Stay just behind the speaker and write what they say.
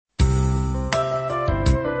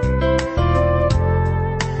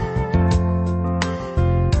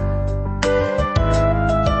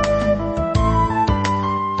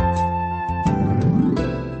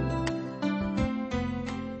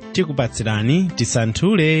tikupatsirani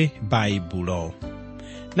tisanthule baibulo.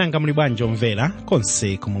 Nanga muli bwanji omvera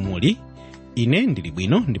konse komwe muli? Ine ndili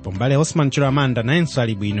bwino, ndipo m'bale Osman Chiramanda nayenso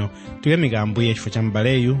ali bwino. Tuyamika Ambuye chifukwa cha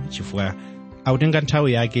m'baleyu, chifukwa akutenga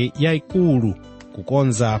nthawi yake yayikulu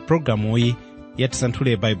kukonza programu iyi ya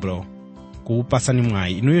tisanthule baibulo, kupasani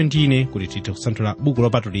mwayi inuyo ndine kuti tithe kusanthula buku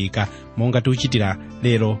lopatulika monga tikuchitira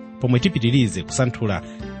lero, pomwe tipitirize kusanthula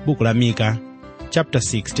buku la Mika chapter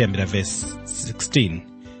 6 tiyambira verse 16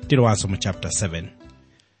 tilowanso mu chapter 7.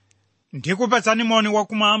 Ndikupatsani moni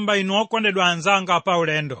wakumwamba inu okondedwa anzanga pa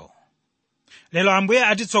ulendo. Lero Ambuye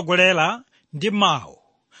atitsogolera ndi mawu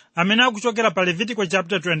amene akuchokera pa Levitical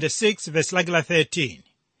chapter 26 verse lake la 13,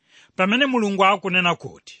 pamene Mulungu akunena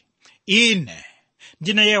kuti, ine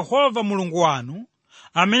ndine Yehova Mulungu wanu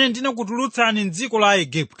amene ndinakutulutsani m'dziko la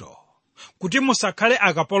Igupto kuti musakhale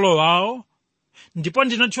akapolo wawo, ndipo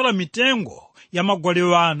ndinathyola mitengo ya magoli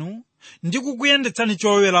wanu ndi kukuyendetsani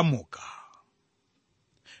choweramuka.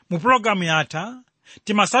 Mu programu yatha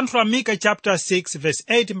timasanthula Mika chapter 6 verse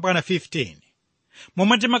 8 mpaka 15,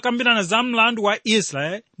 momwe timakambirana za mlandu wa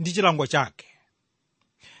Israeli ndi chilango chake.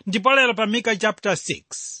 Ndipo lero pa Mika chapter 6,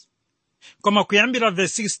 koma kuyambira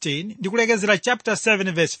verse 16 ndi kulekezera chapter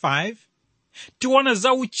 7 verse 5, tiona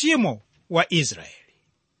za uchimo wa Israeli.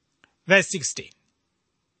 Verse 16,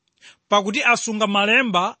 pakuti asunga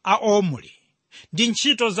malemba a Omri ndi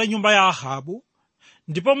ntchito za nyumba ya Ahabu,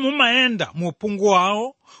 ndipo mumayenda mu uphungu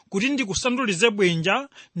wawo kuti ndikusandulize bwinja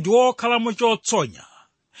ndi wokhalamo chotsonya,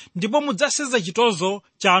 ndipo mudzaseza chitozo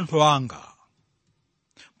cha anthu anga.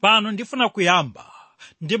 Pano ndifuna kuyamba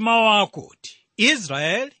ndi mawu akuti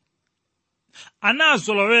Israeli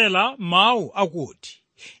anazolowera mawu akuti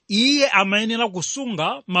iye amayenera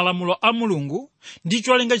kusunga malamulo a Mulungu ndi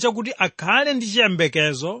cholinga chakuti akhale ndi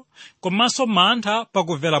chiyembekezo komanso mantha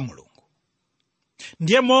pakumvera Mulungu.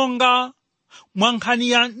 Ndiye monga mwa nkhani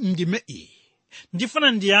ya ndime iyi,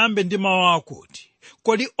 ndifuna ndiyambe ndi mawu akuti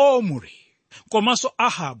kodi Omri komanso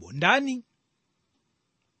Ahabu ndani?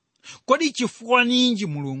 Kodi chifukwa ninji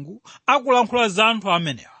Mulungu akulankhula za anthu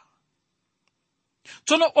amenewa?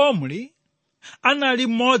 Tsono Omri anali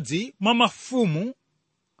mmodzi mwa mafumu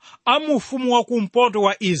a mu ufumu wa kumpoto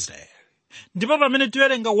wa Israeli, ndipo pamene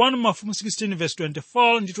tiwerenga 1 Mafumu 16 verse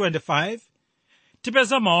 24 ndi 25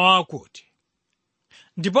 tipeza mawu akuti,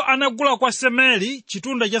 ndipo anagula kwa Semeri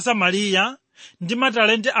chitunda cha Samariya ndi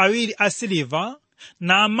matalente 2 a siliva,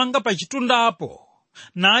 namanga pa chitundapo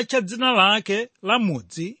natcha dzina lake la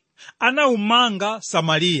mudzi, anawumanga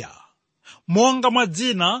Samariya monga mwa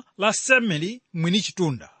dzina la Semeri mwini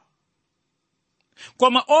chitunda.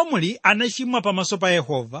 Koma Omri anachimwa pamaso pa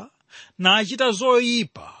Yehova nachita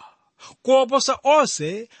zoyipa kuposa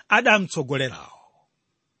onse adamtsogolerawo.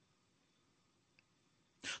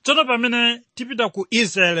 Tsono pamene tipita ku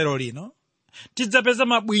Israeli lero lino, tidzapeza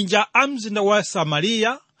mabwinja a mzinda wa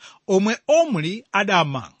Samariya omwe Omri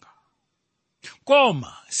adamanga.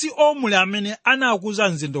 Koma si Omri amene anakuza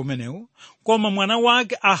mzinda umenewu, koma mwana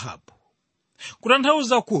wake Ahabu.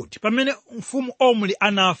 Kutanthauza kuti pamene mfumu Omri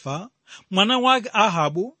anafa, mwana wake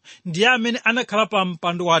Ahabu ndiye amene anakhala pa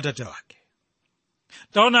mpando wa atate wake.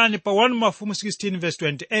 Taonani pa 1 Mafumu 16 verse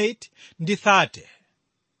 28 ndi 30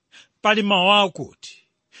 pali mawu akuti,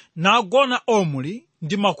 nagona Omri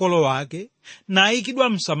ndi makolo wake nayikidwa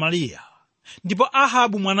mSamariya, ndipo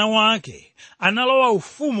Ahabu mwana wake analowa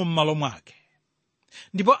ufumu m'malo mwake.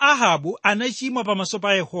 Ndipo Ahabu anachimwa pamaso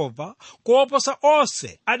pa Yehova kuposa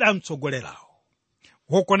onse adamtsogolerawo.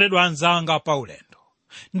 Wokondedwa anzanga pa ulendo,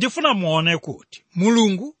 ndifuna muone kuti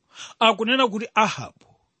Mulungu akunena kuti Ahabu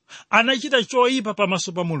anachita choyipa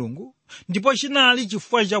pamaso pa Mulungu, ndipo chinali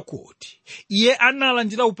chifukwa chakuti iye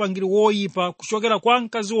analandira upangiri woyipa kuchokera kwa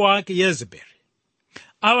mkazi wake Yezebeli.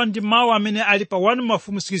 Awa ndi mawu amene ali pa 1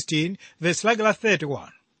 Mafumu 16 verse lake la 31,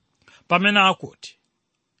 pamene akuti,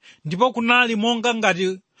 ndipo kunali monga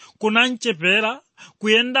ngati kunamchepera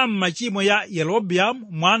kuyenda m'machimo ya Yerobeamu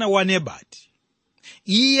mwana wa Nebati.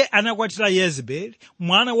 Iye anakwatira Yezebeli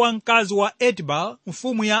mwana wa mkazi wa Etibala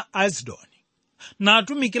mfumu ya Asidoni,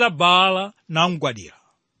 natumikira Baala namugwadira.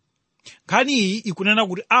 Nkhani iyi ikunena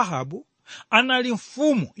kuti Ahabu anali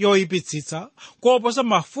mfumu yoyipitsitsa kuposa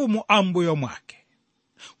mafumu a mbuyo mwake.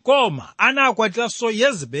 Koma anakwatiranso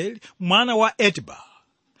Yezebeli mwana wa Etibala,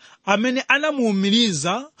 amene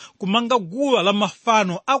anamuwumiriza kumanga guwa la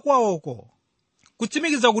mafano akwawoko,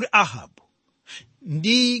 kutsimikiza kuti Ahabu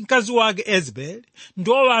ndi mkazi wake Yezebeli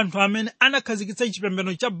ndiwo anthu amene anakhazikitsa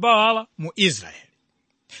chipembedzo cha Baala mu Israeli.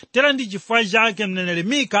 Tera ndi chifukwa chake mneneri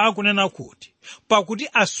Mika akunena kuti, pakuti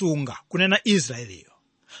asunga, kunena Israeliyo,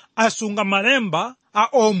 asunga malemba a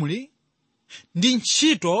Omri ndi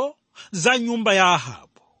ntchito za nyumba ya Ahabu.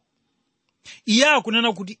 Iye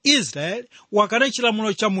akunena kuti Israeli wakana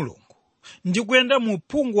chilamulo cha Mulungu ndi kuyenda mu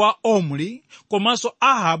uphungu wa Omri komanso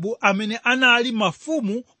Ahabu amene anali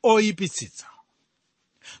mafumu oyipitsitsa.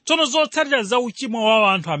 Tsono zotsatira za uchimo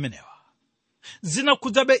wa anthu amenewa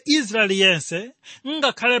zinakhudzabe Israeli yense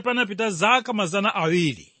ngakhale panapita zaka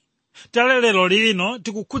 200. Lero lino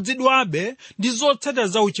tikukhudzidwabe ndi zotsatira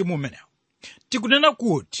za uchimo umenewu. Tikunena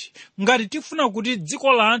kuti ngati tifuna kuti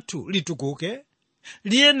dziko lathu litukuke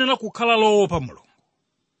liyenera kukhala loopa Mulungu.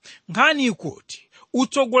 Nkhani ikuti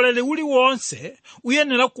utsogoleri uliwonse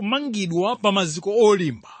uyenera kumangidwa pa maziko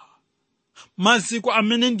olimba, maziko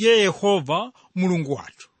amene ndiye Yehova Mulungu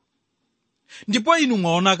wathu. Ndipo inu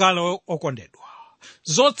mwaona kale okondedwa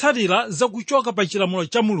zotsatira zakuchoka pa chilamulo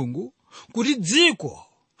cha Mulungu kuti dziko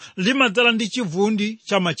limadzala ndi chivundi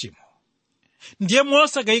cha machimo. Ndiye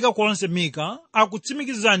mosakayika konse Mika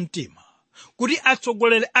akutsimikiza mtima kuti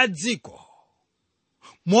atsogoleri a dziko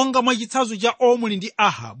monga mwa chitsanzo cha Omri ndi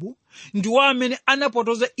Ahabu ndiwo amene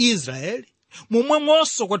anapotoza Israeli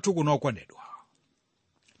momwemonso kwathu kuno okondedwa.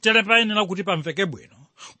 Tere payenera kuti pamveke bwino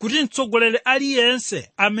kuti mtsogoleri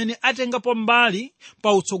aliyense amene atengapo mbali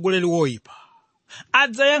pa utsogoleri woyipa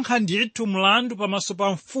adzayankha ndithu mlandu pamaso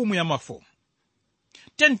pa mfumu ya mafumu.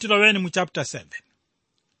 Tiloweni mu chapter 7.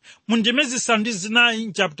 Mundime zisanu ndi zinayi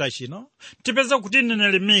mchapter chino tipeza kuti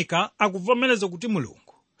mneneri Mika akuvomereza kuti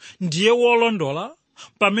Mulungu ndiye wolondola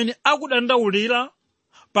pamene akudandaulira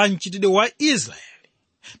pa mchitidwe wa Israeli.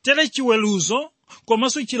 Tere chiweruzo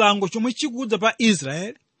komanso chilango chomwe chikudza pa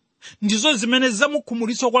Israeli ndizo zimene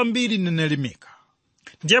zamukhumudwitsa kwambiri mneneri Mika.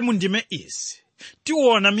 Ndiye mundime izi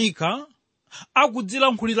tiona Mika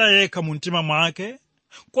akudzilankhulira yekha mu mtima mwake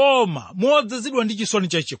koma modzazidwa ndi chisoni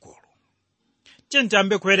chachikulu.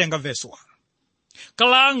 Tiyambe kuwerenga verse 1.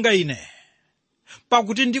 Kalanga ine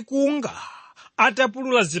pakuti ndikunga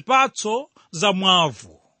atapulula zipatso za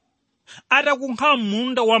mwavu, atakunkha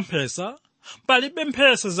munda wamphesa palibe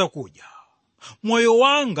mphesa zakudya. Moyo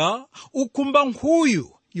wanga ukhumba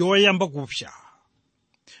nkhuyu yoyamba kupsa.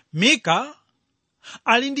 Mika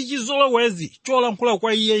ali ndi chizolowezi cholankhula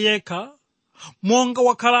kwa iye yekha monga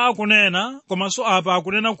wakhala akunena, komanso apa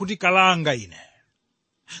akunena kuti kalanga ine.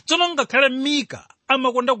 Tsono ngakhale Mika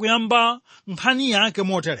amakonda kuyamba nkhani yake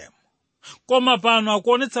moteremo, koma pano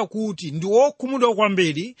akuonetsa kuti ndi wokhumudwa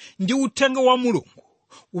kwambiri ndi uthenga wa Mulungu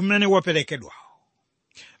umene waperekedwawo.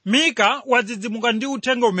 Mika wadzidzimuka ndi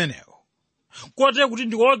uthenga umenewo kotero kuti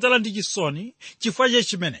ndi wodzala ndi chisoni chifukwa cha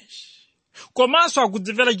chimenechi, komanso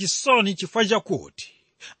akudzimvera chisoni chifukwa chakuti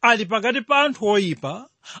ali pakati pa anthu oyipa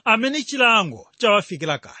amene chilango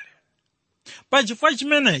chawafikira kale. Pa chifukwa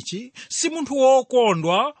chimenechi si munthu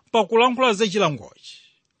wokondwa pakulankhula za chilangochi.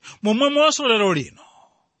 Momwemonso lero lino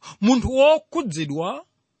munthu wokhudzidwa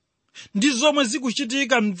ndi zomwe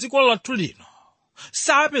zikuchitika m'dziko lathu lino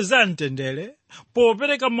sapeza mtendere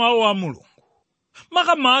popereka mawu a Mulungu,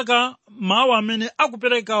 makamaka mawu amene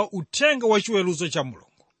akupereka uthenga wa chiweruzo cha Mulungu.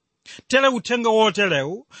 Tere uthenga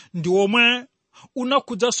woterewu ndi omwe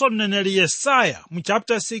unakhudzaso mneneri Yesaya mu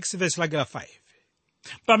chapter 6 verse 5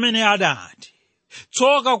 pamene adati,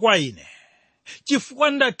 tsoka kwa ine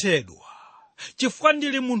chifukwa ndathedwa, chifukwa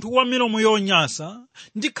ndili munthu wa milomo yonyansa,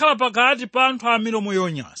 ndikhala pakati pa anthu a milomo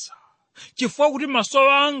yonyansa, chifukwa kuti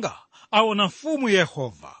maso anga aona mfumu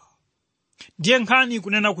Yehova. Ndiye nkhani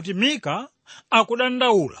ikunena kuti Mika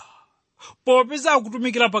akudandaula popeza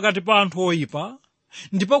akutumikira pakati pa anthu oyipa,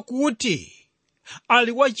 ndipo kuti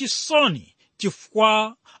ali wachisoni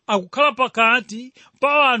chifukwa akukhala pakati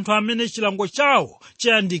pa anthu amene chilango chawo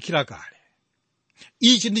chayandikira kale.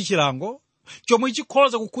 Ichi ndi chilango chomwe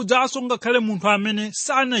chikhoza kukhudzanso ngakhale munthu amene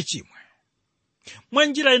sanachimwe. Mwa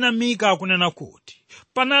njira ina Mika akunena kuti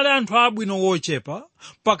panali anthu abwino wochepa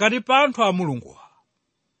pakati pa anthu a Mulunguwa.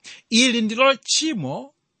 Ili ndilo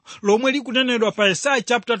tchimo lomwe likunenedwa pa Yesaya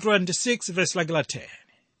chapter 26 verse 10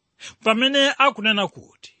 pamene akunena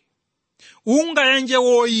kuti ungayenje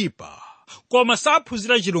woyipa koma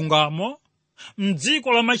saphunzira chilungamo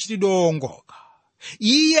m'dziko la machitidwe owongoka,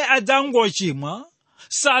 iye adzangochimwa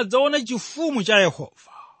sadzaona chifumu cha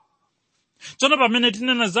Yehova. Tsono pamene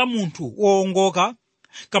tinena za munthu wowongoka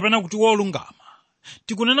kapena kuti wolungama,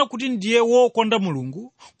 tikunena kuti ndiye wokonda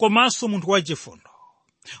Mulungu komanso munthu wachifundo.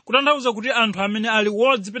 Kutanthauza kuti anthu amene ali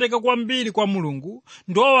wodzipereka kwambiri kwa Mulungu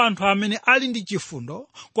ndiwo anthu amene ali ndi chifundo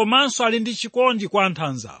komanso ali ndi chikondi kwa anthu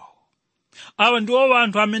anzawo. Awa ndiwo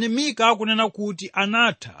anthu amene Mika akunena kuti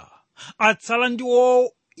anatha atsala ndi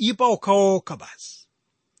oyipa okhaokha basi.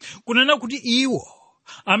 Kunena kuti iwo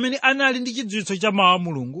amene anali ndi chidziwitso cha mawu a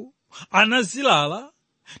Mulungu anazilala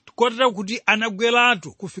kotero kuti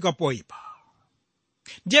anagweratu kufika poyipa.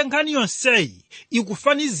 Ndiye nkhani yonseyi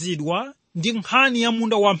ikufanizidwa ndi nkhani ya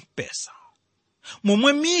munda wamphesa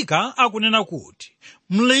momwe Mika akunena kuti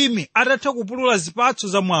mlimi atatha kupulula zipatso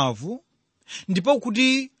za mwavu ndipo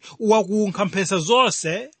kuti wakunkha mphesa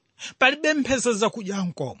zonse, palibe mphesa zakudya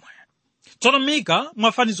nkomwe. Tsono Mika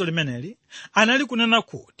mwafanizo limeneli anali kunena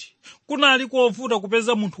kuti kunali kovuta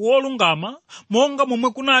kupeza munthu wolungama monga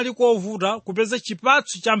momwe kunali kovuta kupeza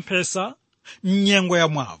chipatso cha mphesa m'nyengo ya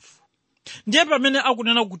mwavu. Ndiye pamene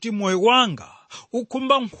akunena kuti moyo wanga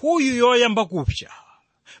ukhumba nkhuyu yoyamba kupsa,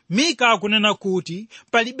 Mika akunena kuti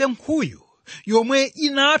palibe nkhuyu yomwe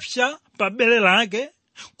inapsa pa bere lake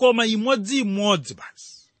koma imodzimodzi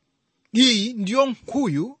basi. Iyi ndiyo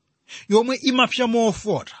nkhuyu yomwe imapsa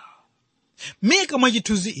mofota. Mika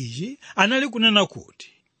mwachithunzi ichi anali kunena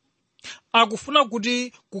kuti akufuna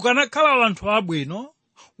kuti kukanakhala anthu abwino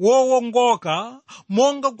wowongoka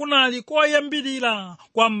monga kunali koyambirira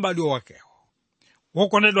kwa m'badwo wakewo.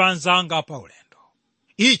 Wokondedwa anzanga pa ulendo,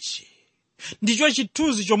 ichi ndicho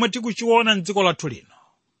chithunzi chomwe tikuchiona m'dziko lathu lino,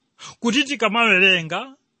 kuti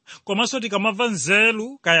tikamawerenga komanso tikamamva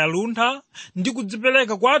nzeru kayaluntha ndi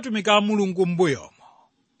kudzipereka kwa atumiki a Mulungu m'mbuyomo,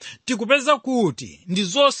 tikupeza kuti ndi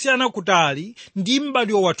zosiyana kutali ndi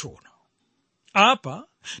m'badwo wathuno. Apa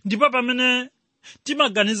ndipo pamene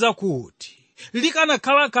timaganiza kuti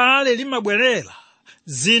likanakhala kale limabwerera,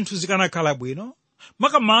 zinthu zikanakhala bwino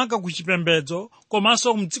makamaka ku chipembedzo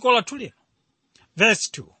komanso m'dziko lathu lino. Verse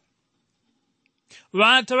 2.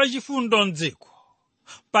 Vatha wachifundo m'dziko,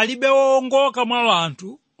 palibe wowongoka mwa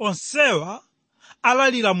anthu, onsewa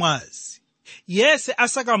alalira mwazi, yense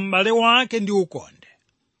asaka m'bale wake ndi ukonde.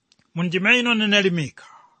 Mundime ino neneli Mika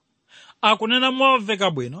akunena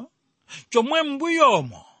momveka bwino chomwe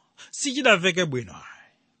m'mbuyomo sichidamveke bwino.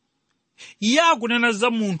 Iye akunena za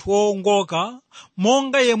munthu wowongoka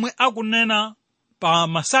monga yemwe akunena pa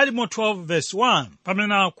Masalimo 12 verse 1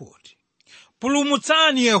 pamene akuti,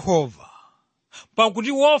 pulumutsani Yehova,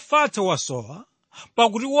 pakuti wofatsa wasowa,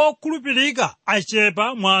 pakuti wokhulupirika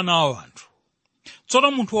achepa mwa ana a anthu.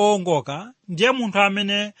 Tsono munthu wowongoka ndiye munthu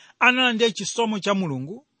amene analandira chisomo cha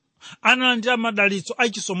Mulungu, analandira madalitso a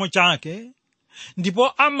chisomo chake, ndipo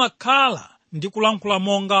amakhala ndi kulankhula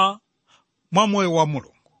monga mwa moyo wa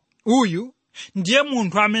Mulungu. Uyu ndiye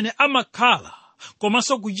munthu amene amakhala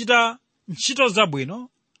komanso kuchita ntchito zabwino,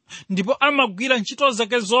 ndipo amagwira ntchito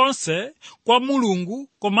zake zonse kwa Mulungu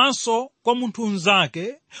komanso kwa munthu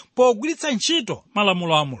mnzake pogwiritsa ntchito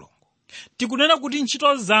malamulo a Mulungu. Tikunena kuti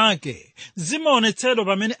ntchito zake zimaonetsedwa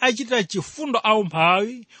pamene achitira chifundo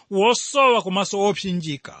aumphawi, wosowa komanso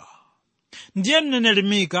wopsinjika. Ndiye mneneri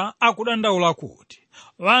Mika akudandaula kuti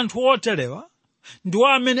anthu oterewa ndiwo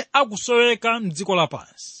amene akusoweka m'dziko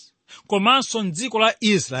lapansi, komanso m'dziko la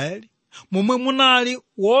Israeli momwe munali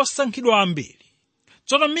wosankhidwa ambiri.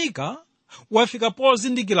 Tsono Mika wafika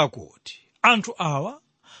pozindikira kuti anthu awa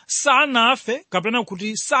sanafe kapena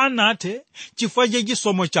kuti sanathe chifukwa cha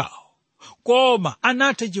chisomo chawo, koma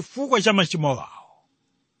anathe chifukwa cha machimo awo.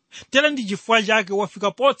 Tere ndi chifukwa chake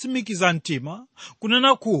wafika potsimikiza mtima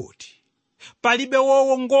kunena kuti palibe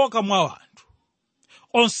wowongoka mwa anthu,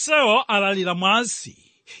 onsewo alalira mwazi,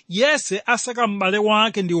 yense asaka m'bale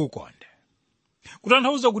wake ndi ukonde.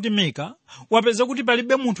 Kutanthauza kuti Mika wapeza kuti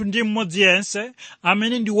palibe munthu ndi mmodzi yense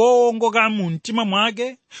amene ndi wowongoka mu mtima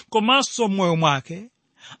mwake komanso m'moyo mwake,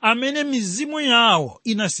 amene mizimu yawo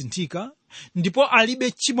inasinthika ndipo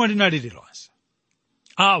alibe tchimo lina lililonse.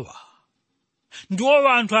 Awa ndiwo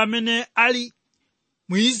anthu amene ali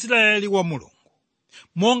mu Israeli wa Mulungu,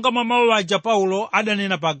 monga mwa mawu aja Paulo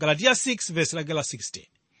adanena pa Galatiya 6 verse lake la 16.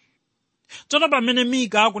 Tsono pamene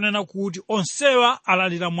Mika akunena kuti onsewa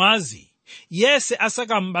alalira mwazi, yense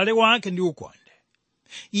asaka m'bale wake ndi ukonde,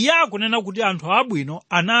 iye akunena kuti anthu abwino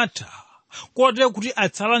anatha kotero kuti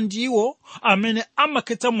atsala ndiwo amene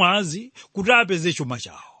amakhetsa mwazi kuti apeze chuma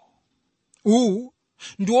chawo. Uwu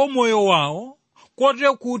ndiwo moyo wawo,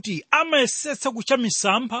 kotero kuti amayesetsa kutcha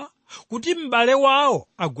misampha kuti m'bale wawo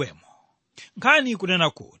agwemo. Nkhani ikunena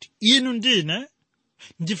kuti inu ndine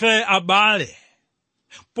ndife abale,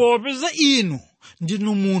 popeza inu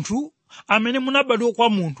ndinu munthu amene munabadwa kwa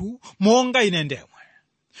munthu monga ine ndemwe.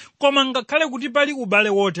 Koma ngakhale kuti pali ubale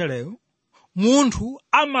woterewu, munthu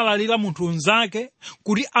amalalira munthu mnzake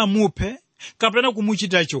kuti amuphe kapena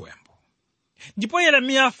kumuchitira chiwembu. Ndipo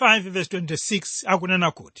Yeremiya 5 verse 26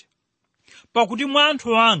 akunena kuti, pakuti mwa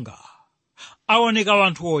anthu anga aoneka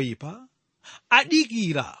anthu oyipa,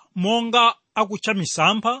 adikira monga akutcha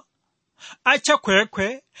misampha, atcha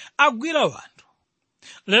khwekhwe, agwira anthu.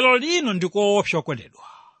 Lero lino ndikoopsa okondedwa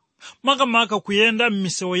makamaka kuyenda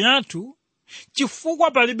m'misewu yathu,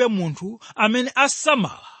 chifukwa palibe munthu amene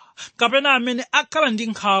asamala kapena amene akhala ndi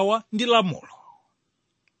nkhawa ndi lamulo.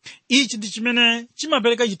 Ichi ndi chimene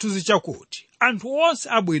chimapereka chithunzi chakuti anthu onse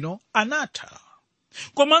abwino anatha.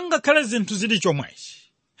 Koma ngakhale zinthu zili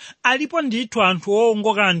chomwechi, alipo ndithu anthu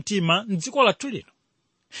owongoka mtima m'dziko lathu lino.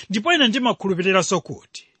 Ndipo ine ndimakhulupiriranso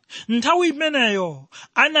kuti nthawi imeneyo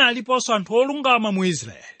analiponso anthu olungama mu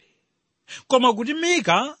Israeli. Koma kuti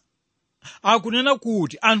Mika akunena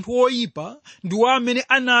kuti anthu oyipa ndiwo amene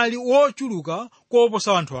anali ochuluka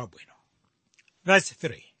kuposa anthu abwino. Verse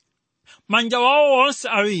 3. Manja wawo onse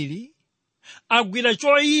awiri agwira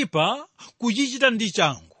choyipa kuchichita ndi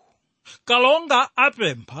changu. Kalonga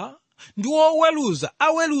apempha ndi woweruza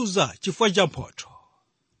aweruza chifukwa cha mphotho.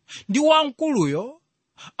 Ndi wamkuluyo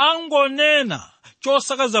angonena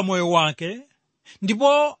chosakaza moyo wake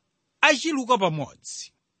ndipo achiluka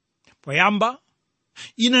pamodzi. Poyamba,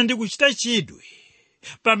 ine ndikuchita chidwi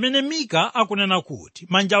pamene Mika akunena kuti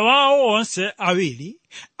manja wawo onse awiri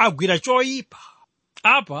agwira choyipa.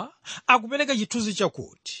 Apa akupereka chithunzi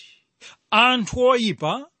chakuti anthu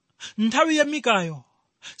oyipa nthawi ya Mikayo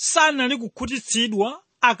sanali kukhutitsidwa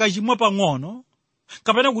akachimwa pang'ono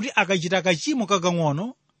kapena kuti akachita kachimo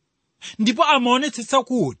kakang'ono, ndipo amaonetsetsa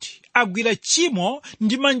kuti agwira tchimo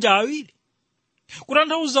ndi manja awiri.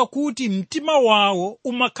 Kutanthauza kuti mtima wawo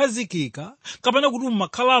umakhazikika kapena kuti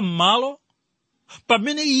umakhala m'malo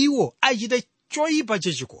pamene iwo achita choyipa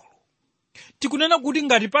chachikulu. Tikunena kuti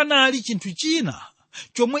ngati panali chinthu china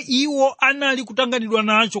chomwe iwo anali kutanganidwa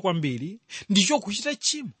nacho kwambiri ndicho kuchita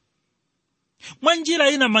tchimo. Mwa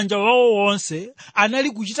njira ina manja wawo wonse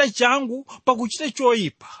anali kuchita changu pakuchita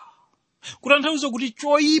choyipa. Kutanthauza kuti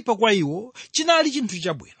choyipa kwa iwo chinali chinthu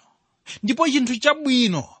chabwino, ndipo chinthu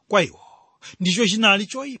chabwino kwa iwo ndicho chinali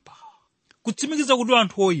choyipa. Kutsimikiza kuti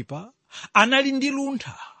anthu oyipa anali ndi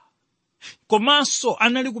luntha, komanso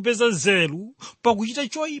anali kupeza nzeru pakuchita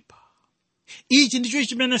choyipa. Ichi ndicho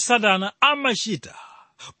chimene Satana amachita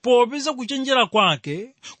popeza kuchenjera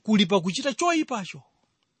kwake kuli pakuchita choyipacho.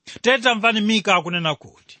 Tamvani Mika akunena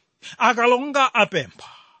kuti akalonga apempha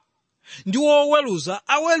ndi woweruza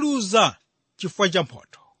aweruza chifukwa cha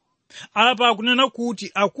mphotho. Apa akunena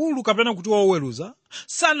kuti akulu kapena kuti woweruza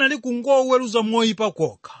sanali kungoweruza moyipa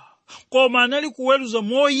kokha, koma anali kuweruza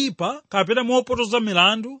moyipa kapena mopotoza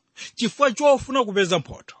milandu chifukwa chofuna kupeza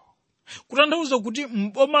mphotho. Kutanthauza kuti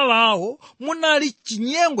m'boma lawo munali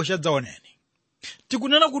chinyengo chadzaoneni.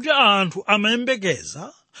 Tikunena kuti anthu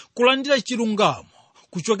amayembekeza kulandira chilungamo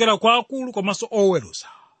kuchokera kwa akulu komanso oweruza,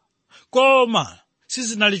 koma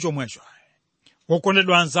sizinali chomwecho.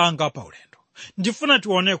 Wokondedwa anzanga pa ulendo, ndifuna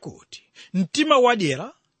tione kuti mtima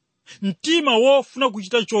wadyera, mtima wofuna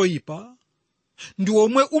kuchita choyipa, ndi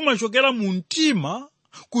omwe umachokera mu mtima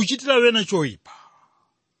kuchitira wena choyipa.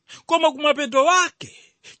 Koma kumapeto wake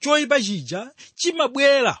choyipa chija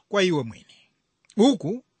chimabwera kwa iwe mwini.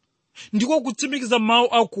 Uku ndiko kutsimikiza mawu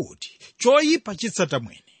akuti choyipa chitsata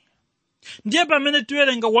mwini. Ndiye pamene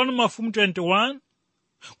tiwerenga 1 Mafumu 21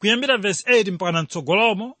 kuyambira verse 8 mpaka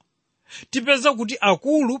mtsogolomo, tipeza kuti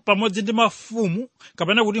akulu pamodzi ndi mafumu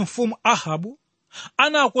kapena kuti mfumu Ahabu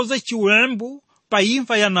anakonza chiwembu pa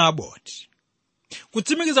imfa ya Naboti.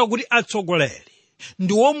 Kutsimikiza kuti atsogoleri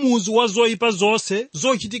ndiwo muzu wa zoyipa zonse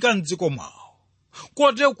zochitika m'dziko mwawo,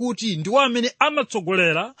 kotero kuti ndiwo amene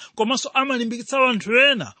amatsogolera komanso amalimbikitsa anthu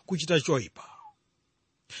ena kuchita choyipa.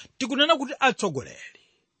 Tikunena kuti atsogoleri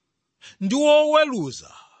ndiwo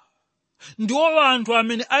oweruza ndiwo anthu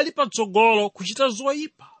amene ali patsogolo kuchita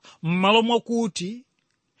zoyipa, m'malo mwakuti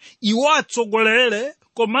iwo atsogolere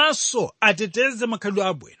komanso ateteze makhalidwe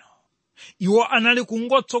abwino. Iwo anali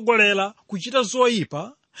kungotsogolera kuchita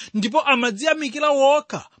zoyipa ndipo amadziyamikira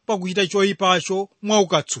wokha pakuchita choyipacho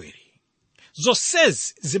mwaukatswiri.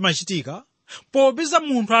 Zonsezi zimachitika popeza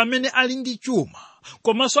munthu amene ali ndi chuma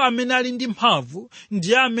komanso amene ali ndi mphamvu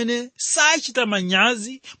ndiye amene sachita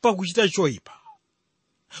manyazi pakuchita choyipa,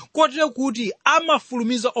 kotero kuti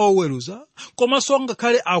amafulumiza oweruza komanso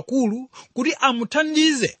ngakhale akulu kuti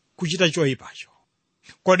amuthandize kuchita choyipacho.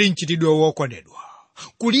 Kodi mchitidwe wokondedwa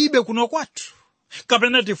kulibe kuno kwathu?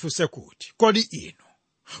 Kapena tifunse kuti kodi inu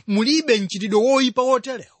mulibe mchitidwe woyipa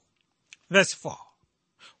woterewo? Verse 4.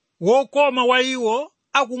 Wokoma wa iwo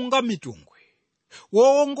akunga mitungwi,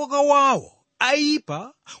 wowongoka wawo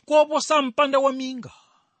ayipa koposa mpanda wa minga.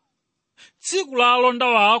 Tsiku la alonda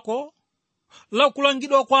wako la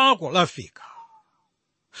kulangidwa kwako lafika,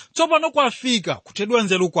 tsopano kwafika kuthedwa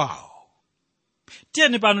nzeru kwawo.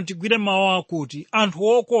 Tiyeni pano tigwire mawu akuti anthu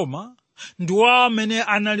okoma ndiwo amene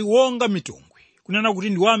anali wonga mitungwi, kunena kuti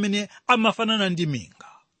ndiwo amene amafanana ndi minga.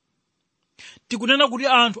 Tikunena kuti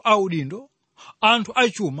anthu audindo, anthu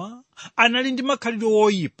achuma anali ndi makhalidwe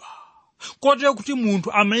woyipa, kotero kuti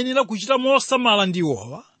munthu amayenera kuchita mosamala ndi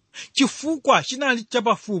iwowa chifukwa chinali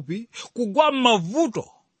chapafupi kugwa m'mavuto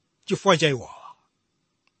chifukwa cha iwowa.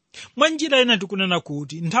 Mwa njira ina tikunena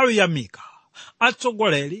kuti nthawi ya Mika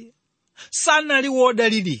atsogoleri sanali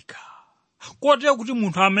wodalirika, kotero kuti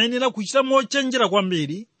munthu amayenera kuchita mochenjera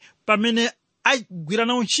kwambiri pamene agwira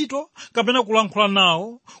nawo ntchito kapena kulankhula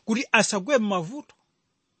nawo kuti asagwe m'mavuto.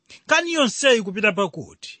 Kani yonseyi kupita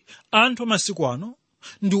pakuti anthu masiku ano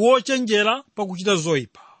ndi wochenjera pakuchita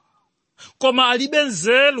zoyipa, koma alibe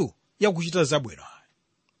nzeru yakuchita zabwino.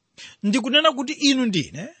 Ndikunena kuti inu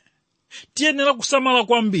ndine tiyenera kusamala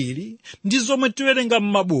kwambiri ndi zomwe tiwerenga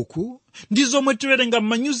m'mabuku, ndi zomwe tiwerenga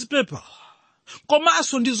m'manyuzipepa,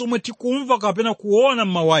 komanso ndi zomwe tikumva kapena kuona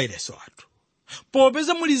m'mawayilesi athu,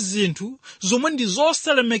 popeza muli zinthu zomwe ndi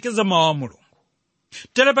zosalemekeza mawu a Mulungu.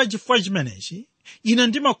 Tere pa chifukwa chimenechi ine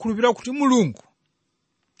ndimakhulupirira kuti Mulungu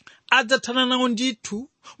adzathana nawo ndithu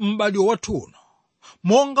m'badwo wathu uno,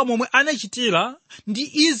 monga momwe anachitira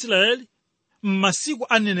ndi Israeli m'masiku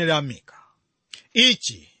a mneneri a Mika.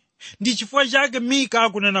 Ichi ndi chifukwa chake Mika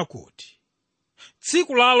akunena kuti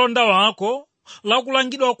tsiku la alonda wako la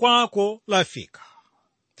kulangidwa kwako lafika.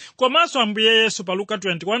 Komanso Ambuye Yesu pa Luka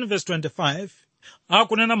 21:25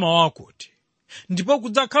 akunena mawu akuti ndipo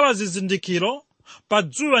kudzakhala zizindikiro pa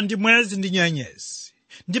dzuwa ndi mwezi ndi nyenyezi,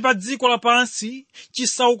 ndi pa dziko lapansi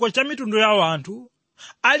chisauko cha mitundu ya anthu,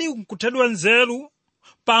 ali kuthedwa nzeru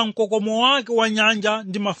pa mkokomo wake wa nyanja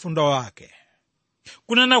ndi mafunde ake.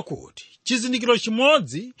 Kunena kuti chizindikiro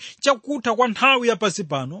chimodzi chakutha kwa nthawi yapansi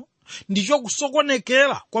pano ndicho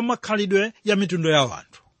kusokonekera kwa makhalidwe ya mitundu ya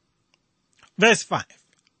anthu. Verse 5.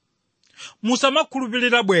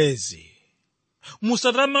 Musamakhulupirira bwezi,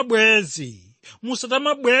 musatama bwezi,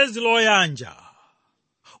 musatama bwezi loyanja,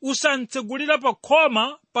 usamtsegulira pa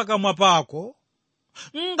khoma pakamwa pako,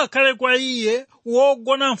 ngakhale kwa iye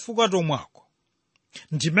wogona mfukato mwako.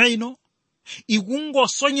 Ndime ino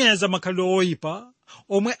ikungosonyeza makhalidwe oyipa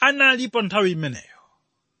omwe analipo nthawi imeneyo,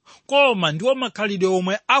 koma ndiwo makhalidwe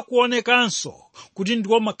omwe akuonekanso kuti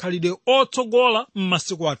ndiwo makhalidwe otsogola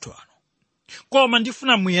m'masiku athu ano. Koma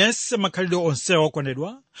ndifuna muyese makhalidwe onsewo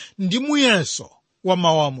okondedwa ndi muyeso wa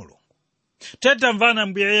mawu a Mulungu. Tamvani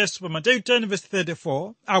Ambuye Yesu pa Mateyu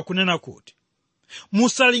 10:34 akunena kuti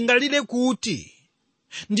musalingalire kuti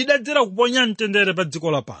ndidadzera kuponya mtendere pa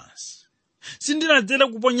dziko lapansi. Sindinadzera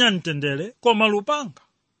kuponya mtendere koma lupanga.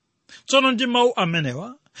 Tsono ndi mawu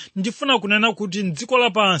amenewa ndifuna kunena kuti m'dziko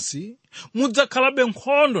lapansi mudzakhalabe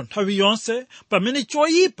nkhondo nthawi yonse pamene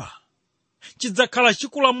choyipa chidzakhala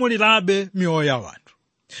chikulamulirabe miyoyo ya anthu.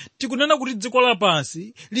 Tikunena kuti dziko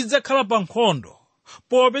lapansi lidzakhala pa nkhondo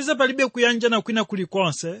popeza palibe kuyanjana kwina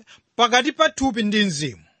kulikonse pakati pa thupi ndi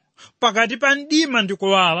mzimu, pakati pa mdima ndi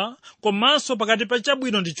kuwala, komanso pakati pa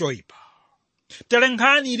chabwino ndi choyipa. Tere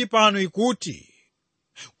nkhani ili pano ikuti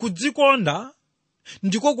kudzikonda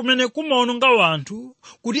ndiko kumene kumaononga anthu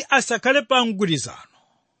kuti asakhale pa mgwirizano,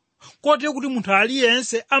 kotero kuti munthu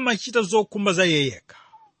aliyense amachita zokhumba za iye yekha.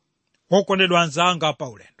 Okondedwa anzanga pa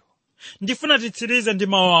ulendo, ndifuna titsirize ndi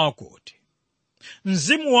mawu akuti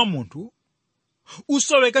mzimu wa munthu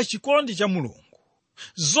usoweka chikondi cha Mulungu.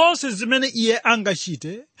 Zonse zimene iye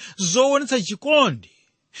angachite zoonetsa chikondi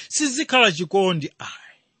sizikhala chikondi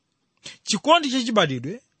ayi. Chikondi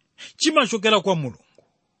chachibadidwe chimachokera kwa Mulungu,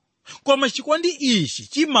 koma chikondi ichi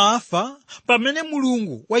chimafa pamene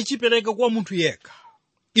Mulungu wachipereka kwa munthu yekha.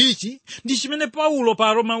 Ichi ndi chimene Paulo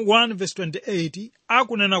pa Roma 1:28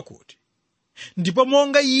 akunena kuti ndipo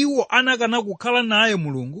monga iwo anakana kukhala naye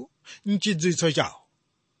Mulungu mchidziwitso chawo,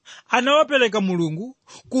 anawapereka Mulungu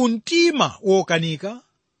ku mtima wokanika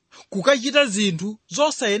kukachita zinthu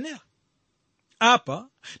zosayenera. Apa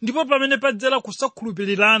ndipo pamene padzera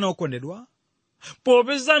kusakhulupirirana okondedwa,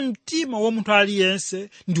 popeza mtima wa munthu aliyense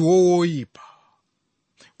ndi woyipa.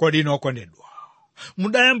 Kodi inu okondedwa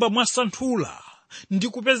mudayamba mwasanthula ndi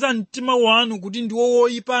kupeza mtima wanu kuti ndi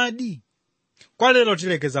woyipadi? Kwa lero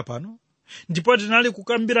tilekeza pano, ndipo tinali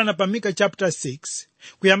kukambirana pa Mika chapter 6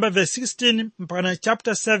 kuyamba verse 16 mpaka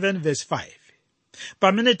chapter 7 verse 5,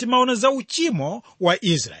 pamene timaona za uchimo wa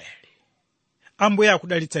Israeli. Ambuye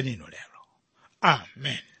akudalitseni inu lero.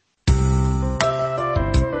 Amen.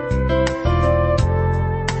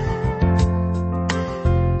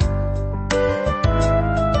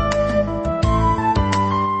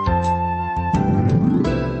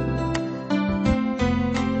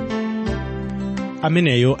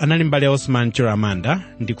 Ameneyo anali mbale Osman Chiramanda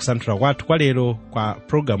ndi kusanthula kwathu kwa lero kwa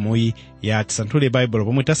programu iyi ya Tisanthule Bible,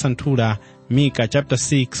 pomwe tasanthula Mika chapter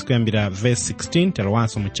 6 kuyambira verse 16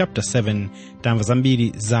 talowanso mu chapter 7 tamva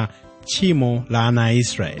zambiri za tchimo la ana a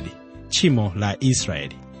Israeli, tchimo la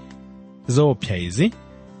Israeli. Zoopsa izi,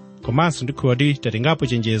 komanso ndikhulupirira kuti tatengapo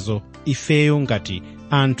chenjezo ifeyo ngati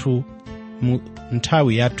anthu mu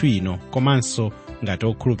nthawi yathu ino, komanso ngati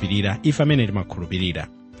okhulupirira, ife amene timakhulupirira.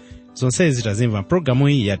 zonsezi tazimva mpulogalamu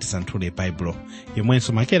iyi ya Tisanthule Baibulo,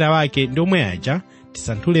 yomwenso makera wake ndi omwe aja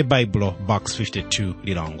Tisanthule Baibulo Box 52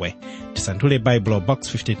 Lilongwe. Tisanthule Baibulo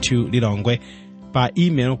Box 52 Lilongwe. Pa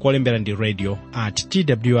email kuolembera ndi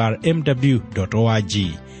radio@twrmw.org,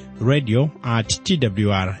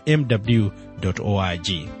 radio@twrmw.org.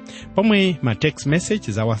 pomwe ma text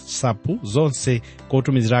message za WhatsApp zonse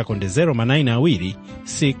kotumizirako ndi 0manayina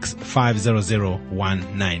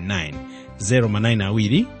 6500199, 0manayina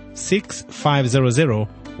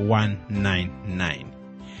 6500199.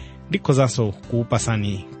 ndikhozanso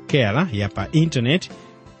kupasani kera ya pa internet,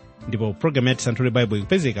 ndipo program ya Tisanthule Bible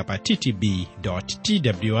ikupezeka pa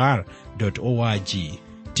ttb.twr.org,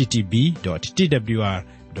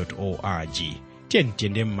 ttb.twr.org.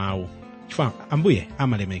 tiyende m'mawu chifukwa Ambuye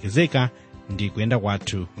amalemekezeka ndi kuyenda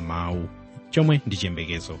kwathu mawu, chomwe ndi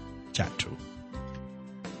chiyembekezo chathu.